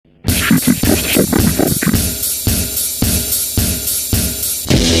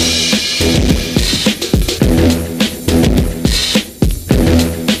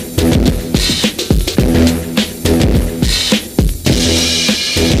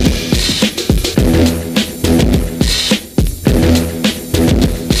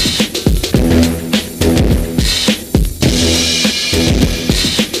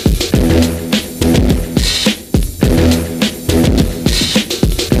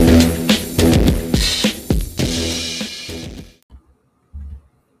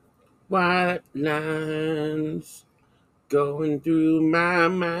White lines going through my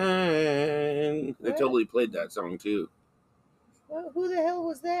mind. They What? totally played that song too. Well, who the hell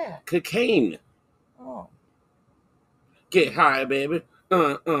was that? Cocaine. Oh. Get high, baby.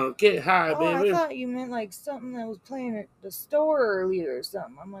 Get high, Oh, I baby. thought you meant like something that was playing at the store earlier or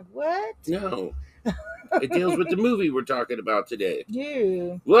something. I'm like, what? No. It deals with the movie we're talking about today.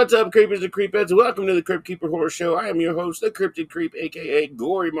 Yeah. What's up, creepers and creepettes? Welcome to the Crypt Keeper Horror Show. I am your host, the Cryptid Creep, aka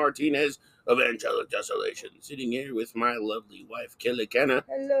Gorey Martinez of Angelic Desolation, sitting here with my lovely wife, Killer Kenna.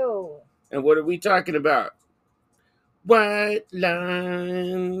 Hello. And what are we talking about? White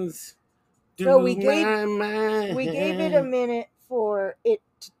lines So through my mind. we gave it a minute for it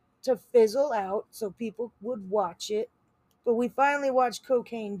to fizzle out so people would watch it. But we finally watched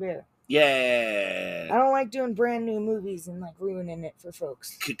Cocaine Bear. Yeah. I don't like doing brand new movies and like ruining it for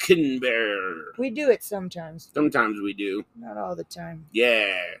folks. Cocaine Bear. We do it sometimes. Sometimes we do. Not all the time.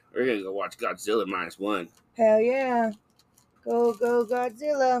 Yeah. We're going to go watch Godzilla -1. Hell yeah. Go, go,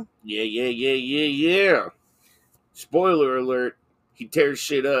 Godzilla. Yeah. Spoiler alert. He tears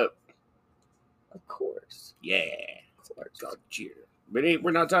shit up. Of course. Yeah. Of course. Godzilla. But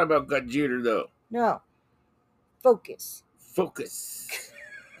we're not talking about Godzilla, though. No. Focus.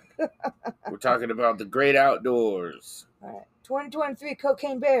 We're talking about the great outdoors. All right. 2023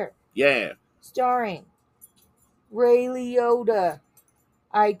 Cocaine Bear. Yeah. Starring Ray Liotta.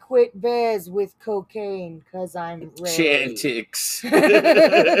 I quit Bez with cocaine because I'm Ray. Chantix.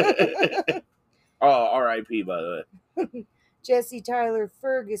 Oh, R.I.P. by the way. Jesse Tyler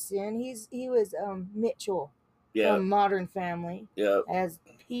Ferguson. He was Mitchell Yeah. from Modern Family Yep. as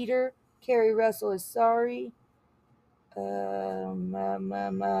Peter. Kerry Russell is Sorry.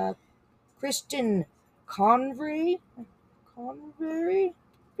 Christian Convery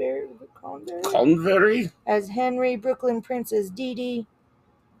as Henry. Brooklyn Princess Dee Dee.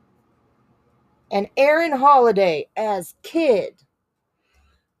 And Aaron Holiday as Kid.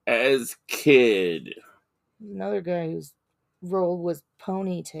 Another guy whose role was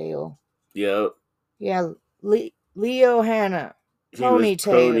Ponytail. Yep. Yeah, Leo Hanna.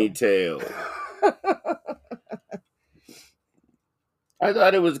 Ponytail. I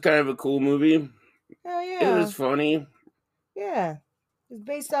thought it was kind of a cool movie. Oh yeah. It was funny. Yeah. It's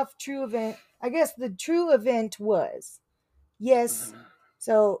based off true event. I guess the true event was, yes,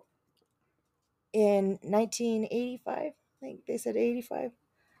 so in 1985, I think they said 85,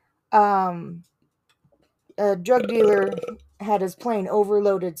 a drug dealer had his plane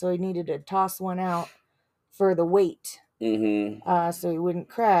overloaded, so he needed to toss one out for the weight. Mm-hmm. So he wouldn't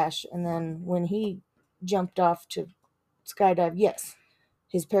crash. And then when he jumped off to skydive, yes,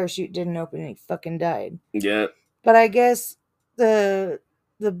 his parachute didn't open and he fucking died. Yeah. But I guess the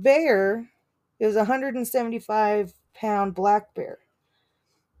bear, it was a 175-pound black bear.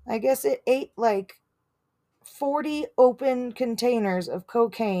 I guess it ate like 40 open containers of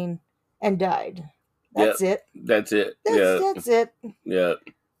cocaine and died. That's it. That's it. That's it. Yeah.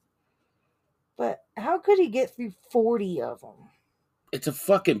 But how could he get through 40 of them? It's a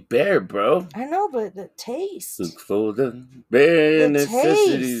fucking bear, bro. I know, but the taste. Look for the bare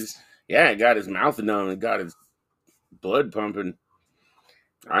necessities. Taste. Yeah, it got his mouth numb and got his blood pumping.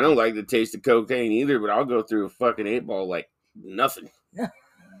 I don't like the taste of cocaine either, but I'll go through a fucking 8-ball like nothing.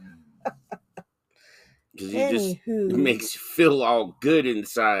 Because it makes you feel all good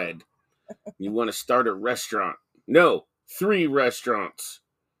inside. You want to start a restaurant. No, 3 restaurants.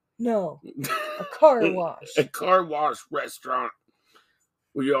 No, a car wash. A car wash restaurant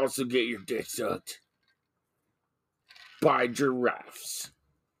where you also get your dick sucked by giraffes.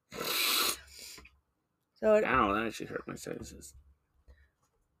 So ow, that actually hurt my senses.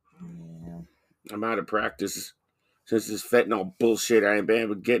 Yeah. I'm out of practice. Since this fentanyl bullshit, I ain't been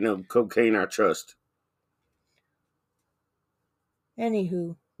able to get no cocaine I trust.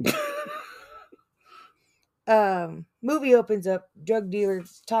 Anywho. Movie opens up, drug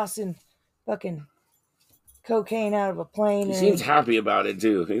dealers tossing fucking cocaine out of a plane. He seems happy about it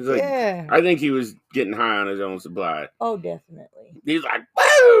too. He's like, yeah. I think he was getting high on his own supply. Oh, definitely. He's like,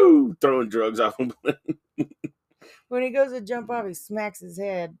 woo! Throwing drugs off a plane. When he goes to jump off, he smacks his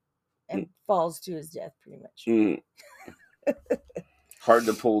head and falls to his death, pretty much. Hard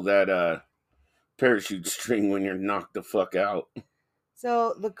to pull that parachute string when you're knocked the fuck out.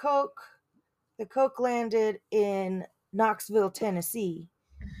 So the coke landed in Knoxville, Tennessee,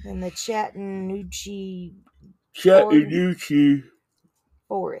 in the Chattanooga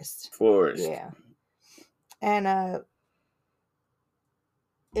Forest. Yeah. And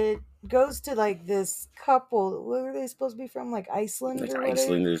it goes to like this couple. Where were they supposed to be from? Like Iceland? Like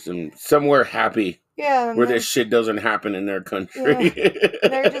Iceland or somewhere happy. Yeah, where this shit doesn't happen in their country.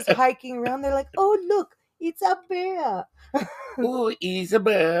 and they're just hiking around. They're like, "Oh, look, it's a bear." Oh, he's a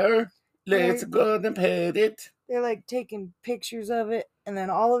bear. Let's go and pet it. They're like taking pictures of it, and then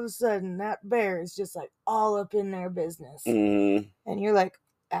all of a sudden, that bear is just like all up in their business, and you're like,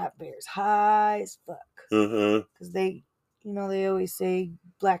 "That bear's high as fuck," because they always say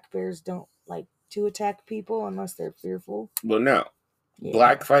black bears don't like to attack people unless they're fearful. Well, no. Yeah.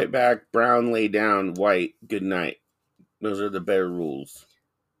 Black fight back, brown lay down, white good night. Those are the bear rules.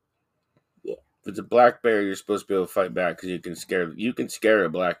 Yeah. If it's a black bear, you're supposed to be able to fight back because you can scare a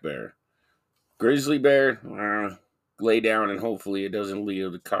black bear. Grizzly bear, lay down and hopefully it doesn't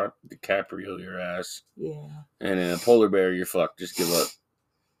Leo DiCaprio your ass. Yeah. And in a polar bear, you're fucked. Just give up.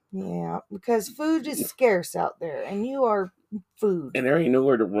 Yeah, because food is scarce out there, and you are food. And there ain't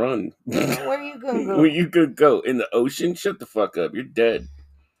nowhere to run. Where are you gonna go? Where you could go? In the ocean? Shut the fuck up. You're dead.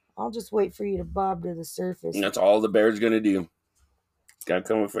 I'll just wait for you to bob to the surface. And that's all the bear's gonna do. Gotta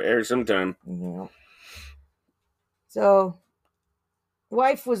come for air sometime. Yeah. So,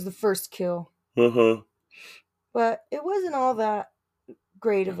 wife was the first kill. But it wasn't all that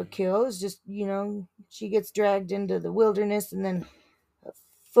great of a kill. It was just, she gets dragged into the wilderness and then a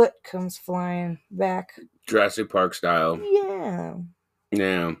foot comes flying back. Jurassic Park style. Yeah.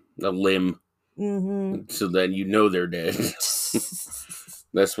 Yeah, a limb. So that you know they're dead.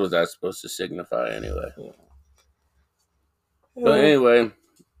 That's what that's supposed to signify anyway. Yeah. But anyway,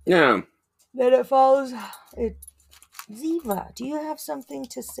 yeah. Then it follows it. Ziva, do you have something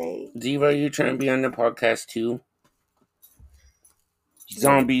to say? Ziva, are you trying to be on the podcast too?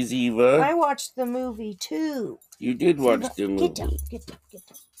 Zombie Ziva. I watched the movie too. You did watch the movie. Get down.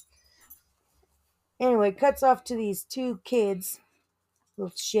 Anyway, cuts off to these two kids.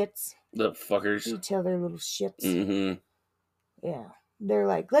 Little shits. The fuckers. You tell they're little shits. Yeah. They're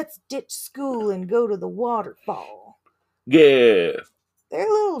like, let's ditch school and go to the waterfall. Yeah. They're a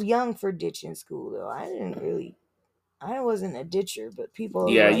little young for ditching school, though. I wasn't a ditcher, but people.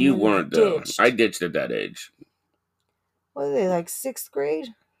 Yeah, you weren't, though. I ditched at that age. What are they, like 6th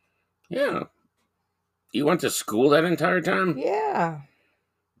grade? Yeah. You went to school that entire time? Yeah.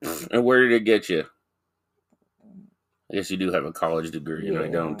 And where did it get you? I guess you do have a college degree, and I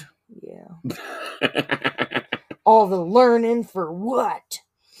don't. Yeah. All the learning for what?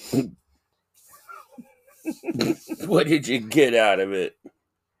 What did you get out of it?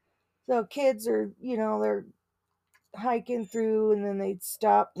 So kids are, they're hiking through, and then they'd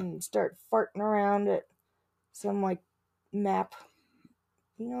stop and start farting around at some, like, map.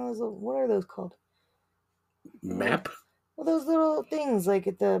 What are those called? Map? Well, those little things, like,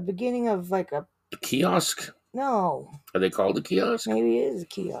 at the beginning of, like, a kiosk? No. Are they called a kiosk? Maybe it is a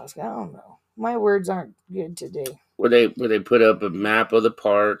kiosk. I don't know. My words aren't good today. Where they put up a map of the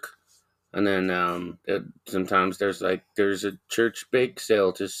park, and then sometimes there's a church bake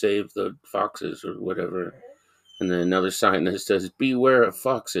sale to save the foxes or whatever, and then another sign that says "Beware of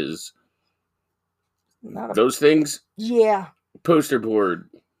foxes." Those things? Yeah. Poster board.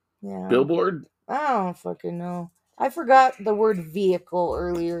 Yeah. Billboard? I don't fucking know. I forgot the word vehicle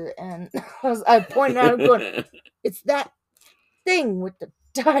earlier, and I pointed out, I'm going, it's that thing with the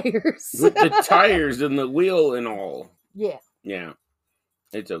tires. With the tires and the wheel and all. Yeah. Yeah.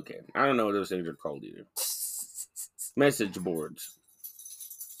 It's okay. I don't know what those things are called either. Message boards.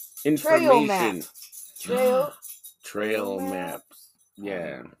 Information. Trail maps.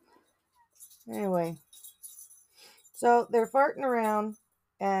 Yeah. Anyway. So they're farting around,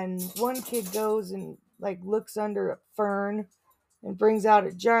 and one kid goes and looks under a fern and brings out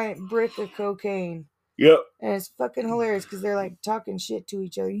a giant brick of cocaine. Yep. And it's fucking hilarious because they're talking shit to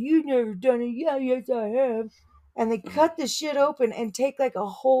each other. You've never done it. Yeah, yes, I have. And they cut the shit open and take a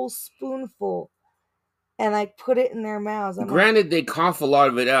whole spoonful and put it in their mouths. Granted, they cough a lot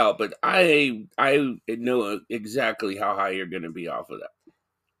of it out, but I know exactly how high you're going to be off of that.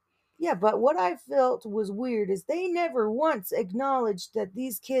 Yeah, but what I felt was weird is they never once acknowledged that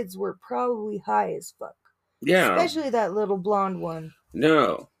these kids were probably high as fuck. Yeah. Especially that little blonde one.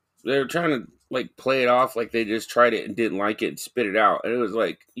 No. They were trying to play it off like they just tried it and didn't like it and spit it out. And it was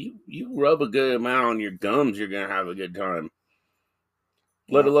you rub a good amount on your gums, you're going to have a good time.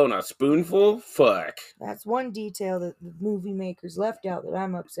 Yeah. Let alone a spoonful? Fuck. That's one detail that the movie makers left out that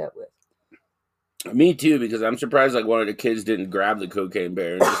I'm upset with. Me too, because I'm surprised one of the kids didn't grab the cocaine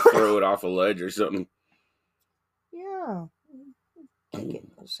bear and just throw it off a ledge or something. Yeah. Kick it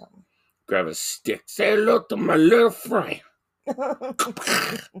or something. Grab a stick. Say hello to my little friend.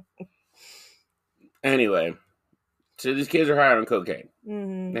 Anyway, so these kids are high on cocaine.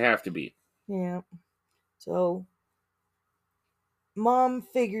 Mm-hmm. They have to be. Yeah. So mom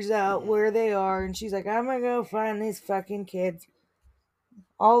figures out where they are, and she's like, I'm gonna go find these fucking kids.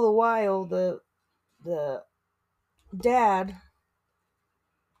 All the while, the dad,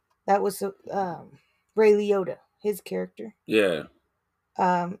 that was Ray Liotta, his character. Yeah.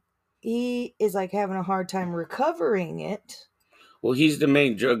 He is like having a hard time recovering it. Well, he's the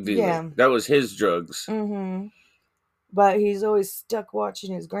main drug dealer. Yeah. That was his drugs. Mm-hmm. But he's always stuck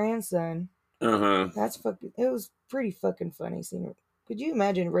watching his grandson. Uh-huh. That's fucking. It was pretty fucking funny seeing. Could you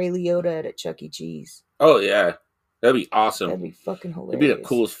imagine Ray Liotta at a Chuck E. Cheese? Oh, yeah. That'd be awesome. That'd be fucking hilarious. He'd be the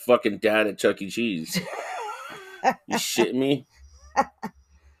coolest fucking dad at Chuck E. Cheese. You shitting me?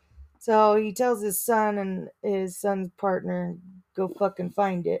 So he tells his son and his son's partner, go fucking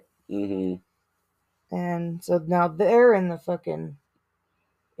find it. Mm-hmm. And so now they're in the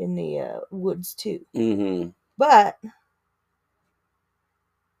woods too. Mm-hmm. But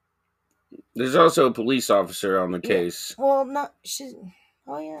there's also a police officer on the case. Well, not she.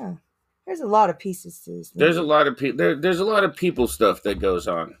 Oh yeah, there's a lot of pieces to this movie. There's a lot of there's a lot of people stuff that goes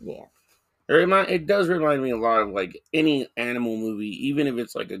on. Yeah. It does remind me a lot of like any animal movie, even if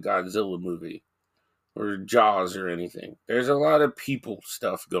it's like a Godzilla movie or Jaws or anything. There's a lot of people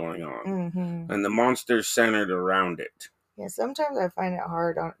stuff going on, and the monster's centered around it. Yeah, sometimes I find it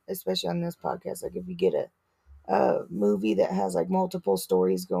hard, especially on this podcast. Like if you get a movie that has like multiple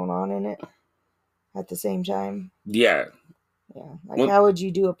stories going on in it at the same time. Yeah. Yeah. Like how would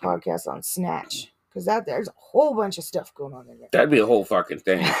you do a podcast on Snatch? Because there's a whole bunch of stuff going on in there. That'd be a whole fucking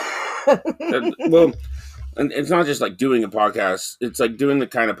thing. Well, and it's not just like doing a podcast. It's like doing the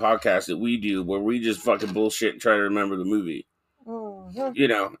kind of podcast that we do where we just fucking bullshit and try to remember the movie. You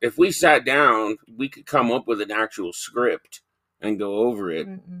know, if we sat down, we could come up with an actual script and go over it.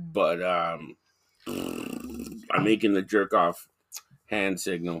 But I'm making the jerk off hand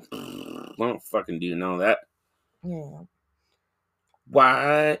signal. I don't fucking do none of that. Yeah.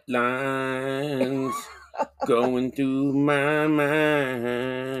 White lines going through my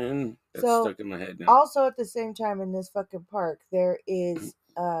mind. That's stuck in my head now. Also, at the same time, in this fucking park, there is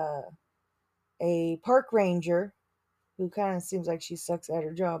a park ranger who kind of seems like she sucks at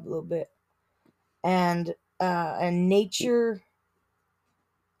her job a little bit, and a nature,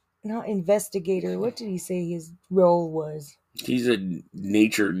 not investigator. What did he say his role was? He's a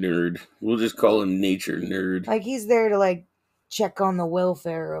nature nerd. We'll just call him nature nerd. Like he's there to like check on the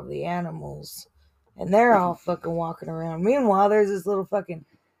welfare of the animals, and they're all fucking walking around. Meanwhile, there's this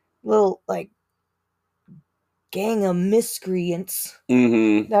little like gang of miscreants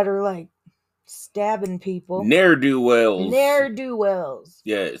that are like stabbing people. Ne'er-do-wells.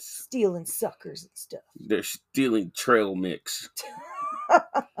 Yes. Stealing suckers and stuff. They're stealing trail mix.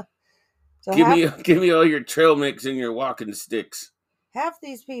 So give me all your trail mix and your walking sticks. Half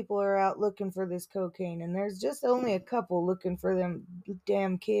these people are out looking for this cocaine, and there's just only a couple looking for them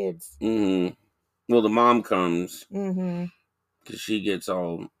damn kids. Well, the mom comes because she gets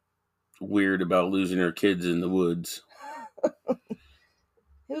all weird about losing her kids in the woods. It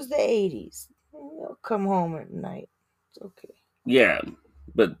was the 80s. They'll come home at night. It's okay. Yeah,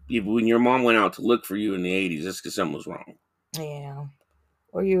 but when your mom went out to look for you in the 80s, that's because something was wrong. Yeah.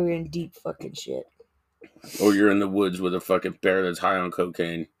 Or you were in deep fucking shit. Or you're in the woods with a fucking bear that's high on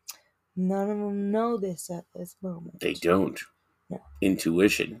cocaine. None of them know this at this moment. They don't. No.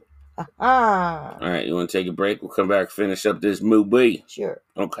 Intuition. All right, you want to take a break? We'll come back, finish up this movie. Sure.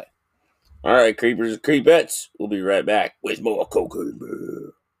 Okay. All right, creepers and creepettes. We'll be right back with more cocaine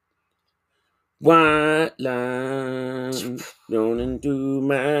bear. White lines running through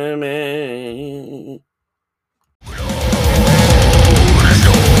my mind.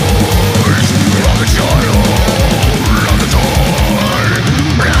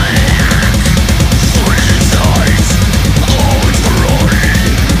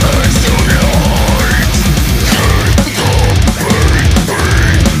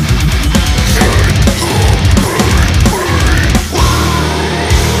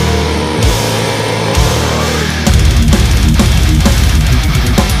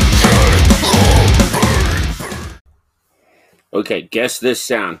 Okay, guess this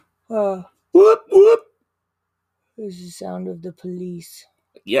sound. Whoop, whoop. This is the sound of the police.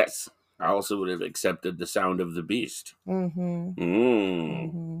 Yes. I also would have accepted the sound of the beast. We're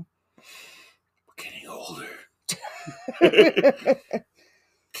getting older.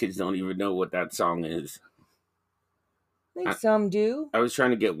 Kids don't even know what that song is. I think some do. I was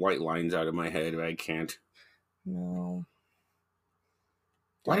trying to get white lines out of my head, but I can't. No.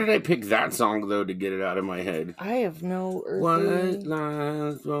 Why did I pick that song, though, to get it out of my head? I have no earthly... White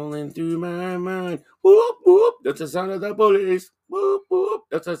lines rolling through my mind. Whoop, whoop. That's the sound of the police. Whoop, whoop.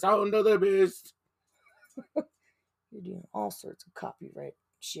 That's the sound of the beast. You're doing all sorts of copyright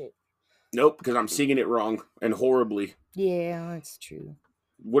shit. Nope, because I'm singing it wrong and horribly. Yeah, that's true.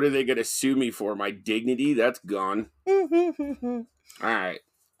 What are they going to sue me for? My dignity? That's gone. All right.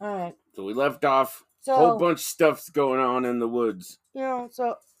 All right. So we left off. So, Whole bunch of stuff's going on in the woods. Bears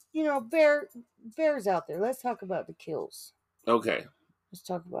out there. Let's talk about the kills. Okay. Let's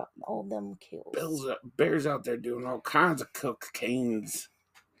talk about all them kills. Bears out there doing all kinds of cocaines.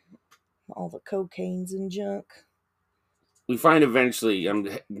 All the cocaines and junk. We find eventually, I'm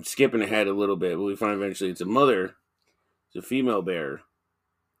skipping ahead a little bit, but we find eventually it's a mother. It's a female bear.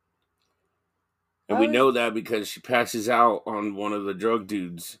 And we know that because she passes out on one of the drug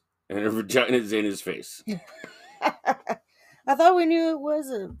dudes and her vagina's in his face. I thought we knew it was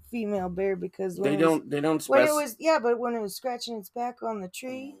a female bear because they don't specify. But when it was scratching its back on the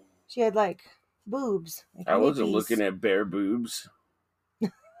tree, she had like boobs. Like I wasn't looking at bear boobs.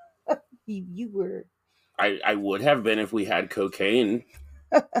 You were. I would have been if we had cocaine.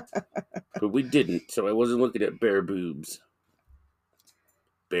 But we didn't, so I wasn't looking at bear boobs.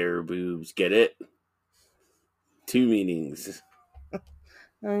 Bear boobs, get it? 2 meanings.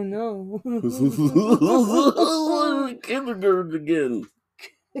 I know. Kindergarten again.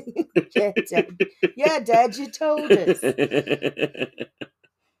 Yeah, Dad, you told us.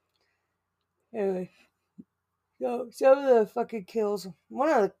 Anyway, so some of the fucking kills. One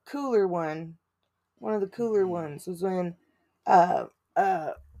of the cooler ones was when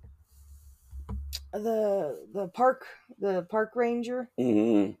the park ranger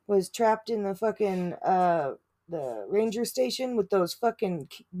was trapped in the fucking the ranger station with those fucking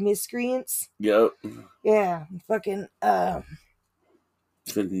miscreants. Yep. Yeah, fucking the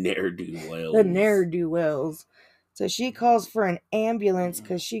ne'er-do-wells. The ne'er-do-wells. So she calls for an ambulance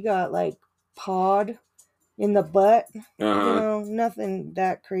because she got like pawed in the butt. You know, nothing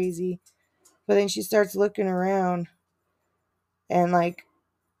that crazy. But then she starts looking around and like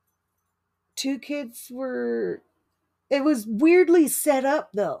 2 kids were... It was weirdly set up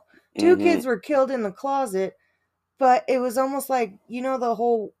though. 2 kids were killed in the closet, but it was almost like, you know, the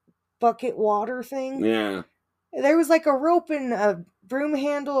whole bucket water thing? Yeah. There was like a rope and a broom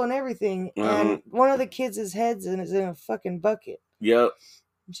handle and everything, and one of the kids' heads is in a fucking bucket. Yep.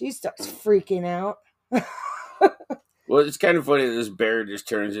 She starts freaking out. Well, it's kind of funny that this bear just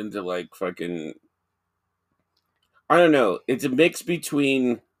turns into like fucking... I don't know. It's a mix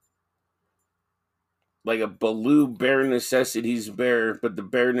between like a Baloo bare necessities bear, but the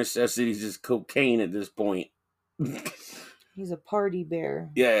bare necessities is cocaine at this point. He's a party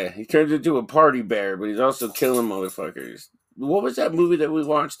bear. Yeah, he turns into a party bear, but he's also killing motherfuckers. What was that movie that we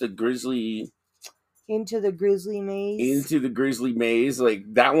watched? The Grizzly... Into the Grizzly Maze? Into the Grizzly Maze. Like,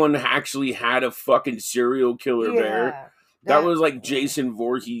 that one actually had a fucking serial killer bear. That was like Jason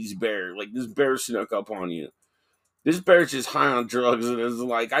Voorhees' bear. Like, this bear snuck up on you. This bear's just high on drugs and is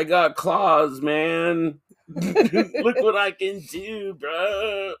like, I got claws, man. Look what I can do,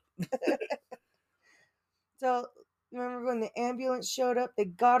 bro. So, remember when the ambulance showed up? They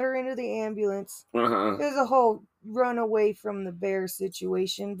got her into the ambulance. There's a whole run away from the bear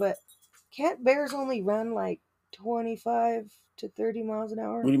situation, but can't bears only run like 25 to 30 miles an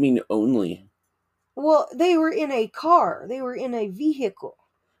hour? What do you mean only? Well, they were in a car. They were in a vehicle.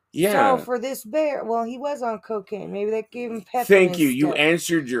 Yeah. So for this bear, well, he was on cocaine. Maybe they gave him pep. Thank you. You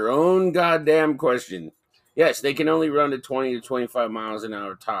answered your own goddamn question. Yes, they can only run to 20 to 25 miles an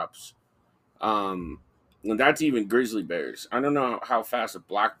hour tops. And that's even grizzly bears. I don't know how fast a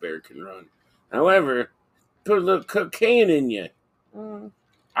black bear can run. However, put a little cocaine in you.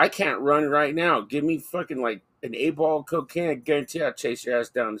 I can't run right now. Give me fucking like an 8-ball of cocaine. I guarantee I'll chase your ass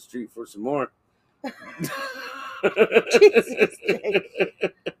down the street for some more. Jesus Christ.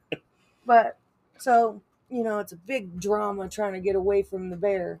 But, so, you know, it's a big drama trying to get away from the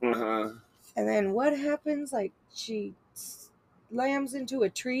bear. And then what happens? Like, she slams into a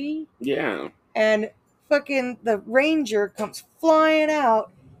tree. Yeah. And fucking the ranger comes flying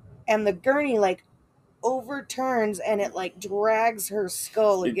out, and the gurney, like, overturns, and it, like, drags her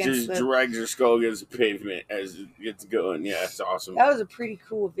skull against the... drags her skull against the pavement as it gets going. Yeah, it's awesome. That was a pretty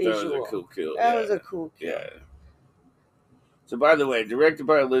cool visual. That was a cool kill. That was a cool kill. Yeah. So, by the way, directed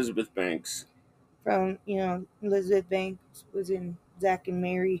by Elizabeth Banks. From, you know, Elizabeth Banks was in Zack and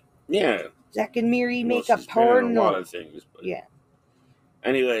Mary. Yeah. Zack and Mary make a porn. A lot of things. But yeah.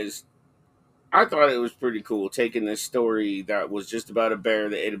 Anyways, I thought it was pretty cool taking this story that was just about a bear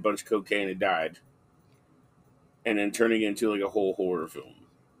that ate a bunch of cocaine and died, and then turning it into like a whole horror film.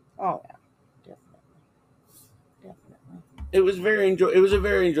 Oh yeah, definitely. It was a very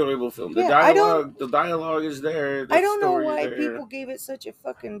enjoyable film. The dialogue is there. I don't know why people gave it such a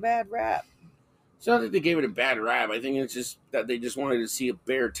fucking bad rap. It's not that they gave it a bad rap. I think it's just that they just wanted to see a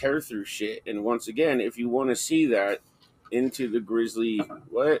bear tear through shit. And once again, if you want to see that, into the grizzly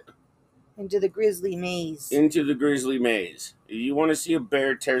what? Into the grizzly maze. Into the grizzly maze. If you want to see a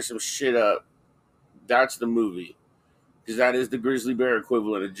bear tear some shit up, that's the movie. Because that is the grizzly bear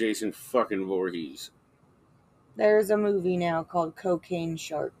equivalent of Jason fucking Voorhees. There's a movie now called Cocaine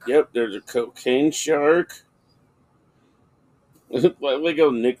Shark. Yep, there's a cocaine shark. Like how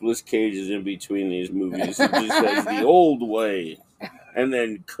Nicolas Cage is in between these movies. It just says The Old Way. And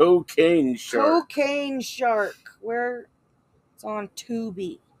then Cocaine Shark. Cocaine Shark. Where it's on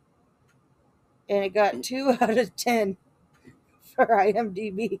Tubi. And it got 2 out of 10 for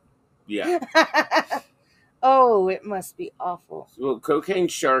IMDb. Yeah. Oh, it must be awful. Well, Cocaine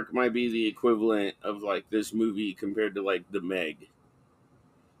Shark might be the equivalent of like this movie compared to like The Meg.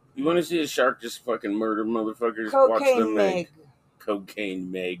 You want to see a shark just fucking murder motherfuckers? Watch The Meg.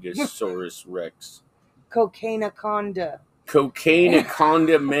 Cocaine Megasaurus Rex. Cocaine-aconda.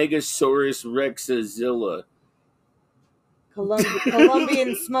 Cocaine-aconda Megasaurus Rexazilla.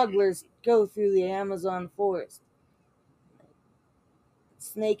 Colombian smugglers go through the Amazon forest.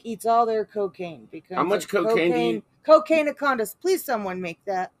 Snake eats all their cocaine. How much cocaine do you... Cocaine-acondas. Please someone make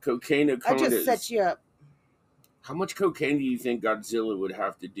that. Cocaine-acondas. I just set you up. How much cocaine do you think Godzilla would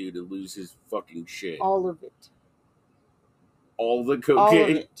have to do to lose his fucking shit? All of it. All the cocaine? All of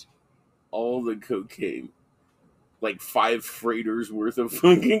it. All the cocaine. Like 5 freighters worth of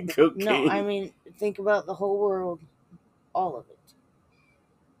fucking cocaine. No, I mean, think about the whole world. All of it.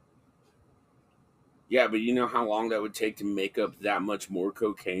 Yeah, but you know how long that would take to make up that much more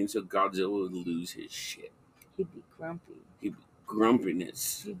cocaine so Godzilla would lose his shit? He'd be grumpy. He'd be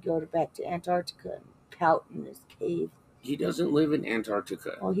grumpiness. He'd go back to Antarctica and pout in his cave. He doesn't live in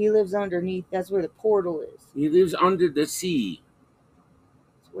Antarctica. Well, he lives underneath. That's where the portal is. He lives under the sea.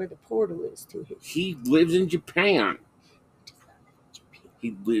 That's where the portal is to his... He lives in Japan.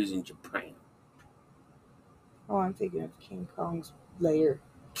 He lives in Japan. Oh, I'm thinking of King Kong's lair.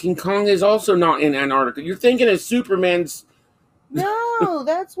 King Kong is also not in Antarctica. You're thinking of Superman's... No,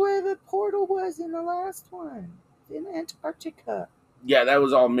 that's where the portal was in the last one. In Antarctica. Yeah, that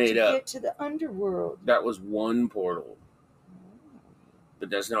was all made up. To get to the underworld. That was one portal. But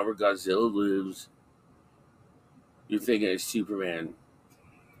that's not where Godzilla lives. You're thinking of Superman.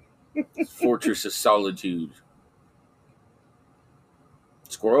 Fortress of Solitude.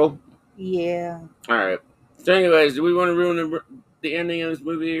 Squirrel? Yeah. Alright. So anyways, do we want to ruin the ending of this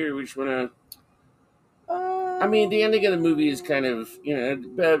movie, or we just want to... I mean, the ending of the movie is kind of, you know,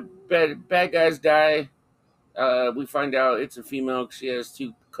 bad guys die. We find out it's a female. She has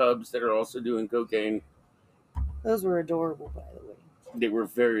 2 cubs that are also doing cocaine. Those were adorable, by the way. They were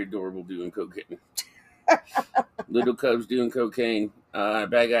very adorable doing cocaine. Little cubs doing cocaine.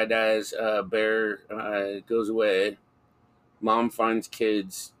 Bad guy dies. Bear goes away. Mom finds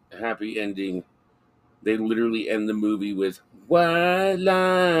kids. Happy ending. They literally end the movie with white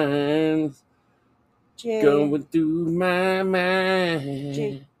lines going through my mind.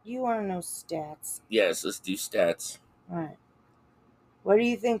 Jay, you want to know stats? Yes, let's do stats. All right. What do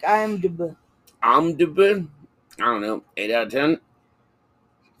you think IMDb? IMDb? I don't know. 8 out of 10?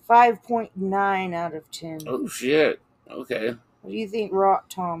 5.9 out of 10. Oh, shit. Okay. What do you think Rot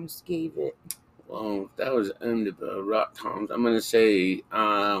Toms gave it? Well, that was IMDb. Rot Toms. I'm going to say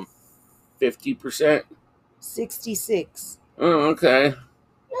 50%. 66. Oh, okay.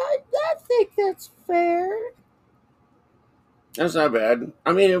 I think that's fair. That's not bad.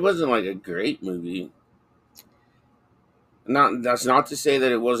 I mean, it wasn't like a great movie. That's not to say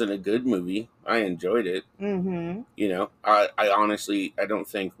that it wasn't a good movie. I enjoyed it. Mm-hmm. You know, I honestly, I don't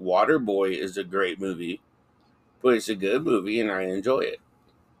think Waterboy is a great movie, but it's a good movie and I enjoy it.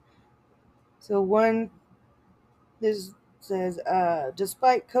 So this says,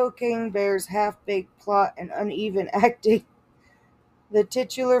 despite Cocaine Bear's half-baked plot and uneven acting, the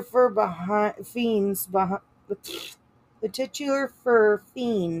titular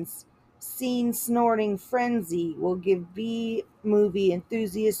fiend's scene-snorting frenzy will give B-movie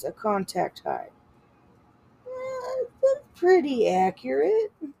enthusiasts a contact high. That's pretty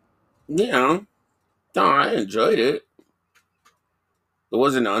accurate. Yeah. No, I enjoyed it. It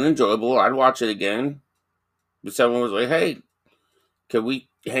wasn't unenjoyable. I'd watch it again. But someone was like, hey, can we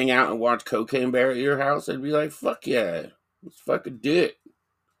hang out and watch Cocaine Bear at your house? I'd be like, fuck yeah. Let's fucking do it.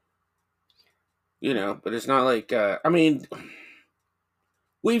 You know, but it's not like, I mean,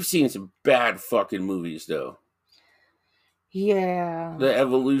 we've seen some bad fucking movies, though. Yeah. The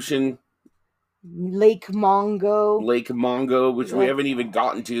Evolution. Lake Mongo. Which we haven't even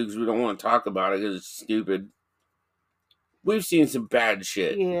gotten to because we don't want to talk about it because it's stupid. We've seen some bad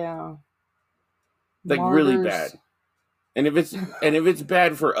shit. Yeah. Like really Martyrs. bad. And if it's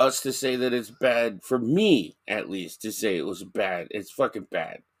bad for us to say that it's bad, for me at least to say it was bad, it's fucking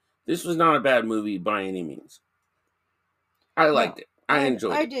bad. This was not a bad movie by any means. I liked No, it. I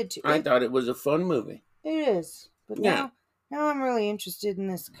enjoyed I it. did too. I thought it was a fun movie. It is. But Yeah. now I'm really interested in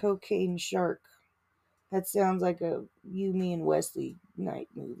this Cocaine Shark. That sounds like a you, me, and Wesley night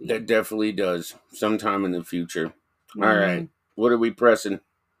movie. That definitely does. Sometime in the future. All right. What are we pressing?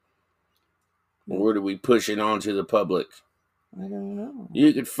 What are we pushing onto the public? I don't know.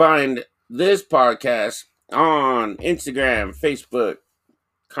 You can find this podcast on Instagram, Facebook,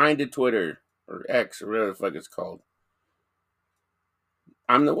 kinda Twitter, or X, or whatever the fuck it's called.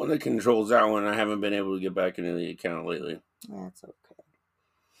 I'm the one that controls that one. I haven't been able to get back into the account lately. That's okay.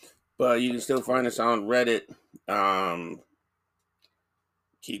 But you can still find us on Reddit.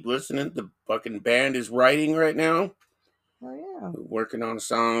 Keep listening. The fucking band is writing right now. Oh, yeah. We're working on a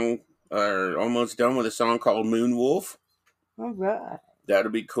song, or almost done with a song called Moonwolf. All right.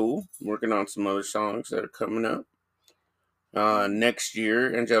 That'll be cool. Working on some other songs that are coming up. Next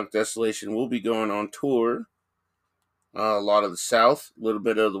year, Angelic Desolation will be going on tour. A lot of the South, a little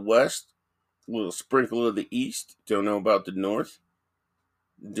bit of the West, a little sprinkle of the East. Don't know about the North.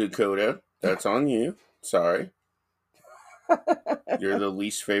 Dakota, that's on you. Sorry. You're the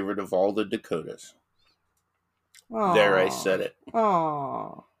least favorite of all the Dakotas. Aww. There, I said it.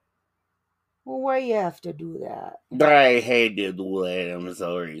 Aww. Well, why you have to do that? I hated the way. I'm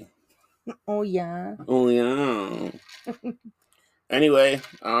sorry. Oh, yeah. Oh, yeah. Anyway,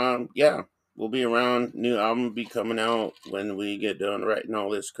 yeah. We'll be around. New album will be coming out when we get done writing all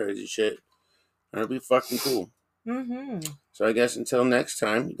this crazy shit. That'll be fucking cool. So I guess until next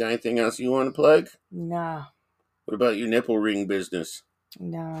time, you got anything else you want to plug? Nah. What about your nipple ring business?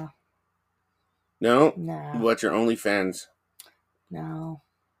 Nah. No? Nah. What, your OnlyFans? No.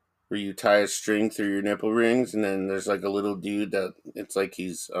 Where you tie a string through your nipple rings and then there's like a little dude that it's like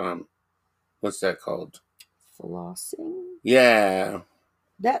he's what's that called? Flossing? Yeah.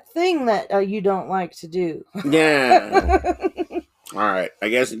 That thing that you don't like to do. Yeah. Alright. I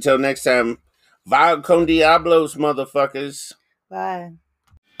guess until next time, Vial con Diablos, motherfuckers. Bye.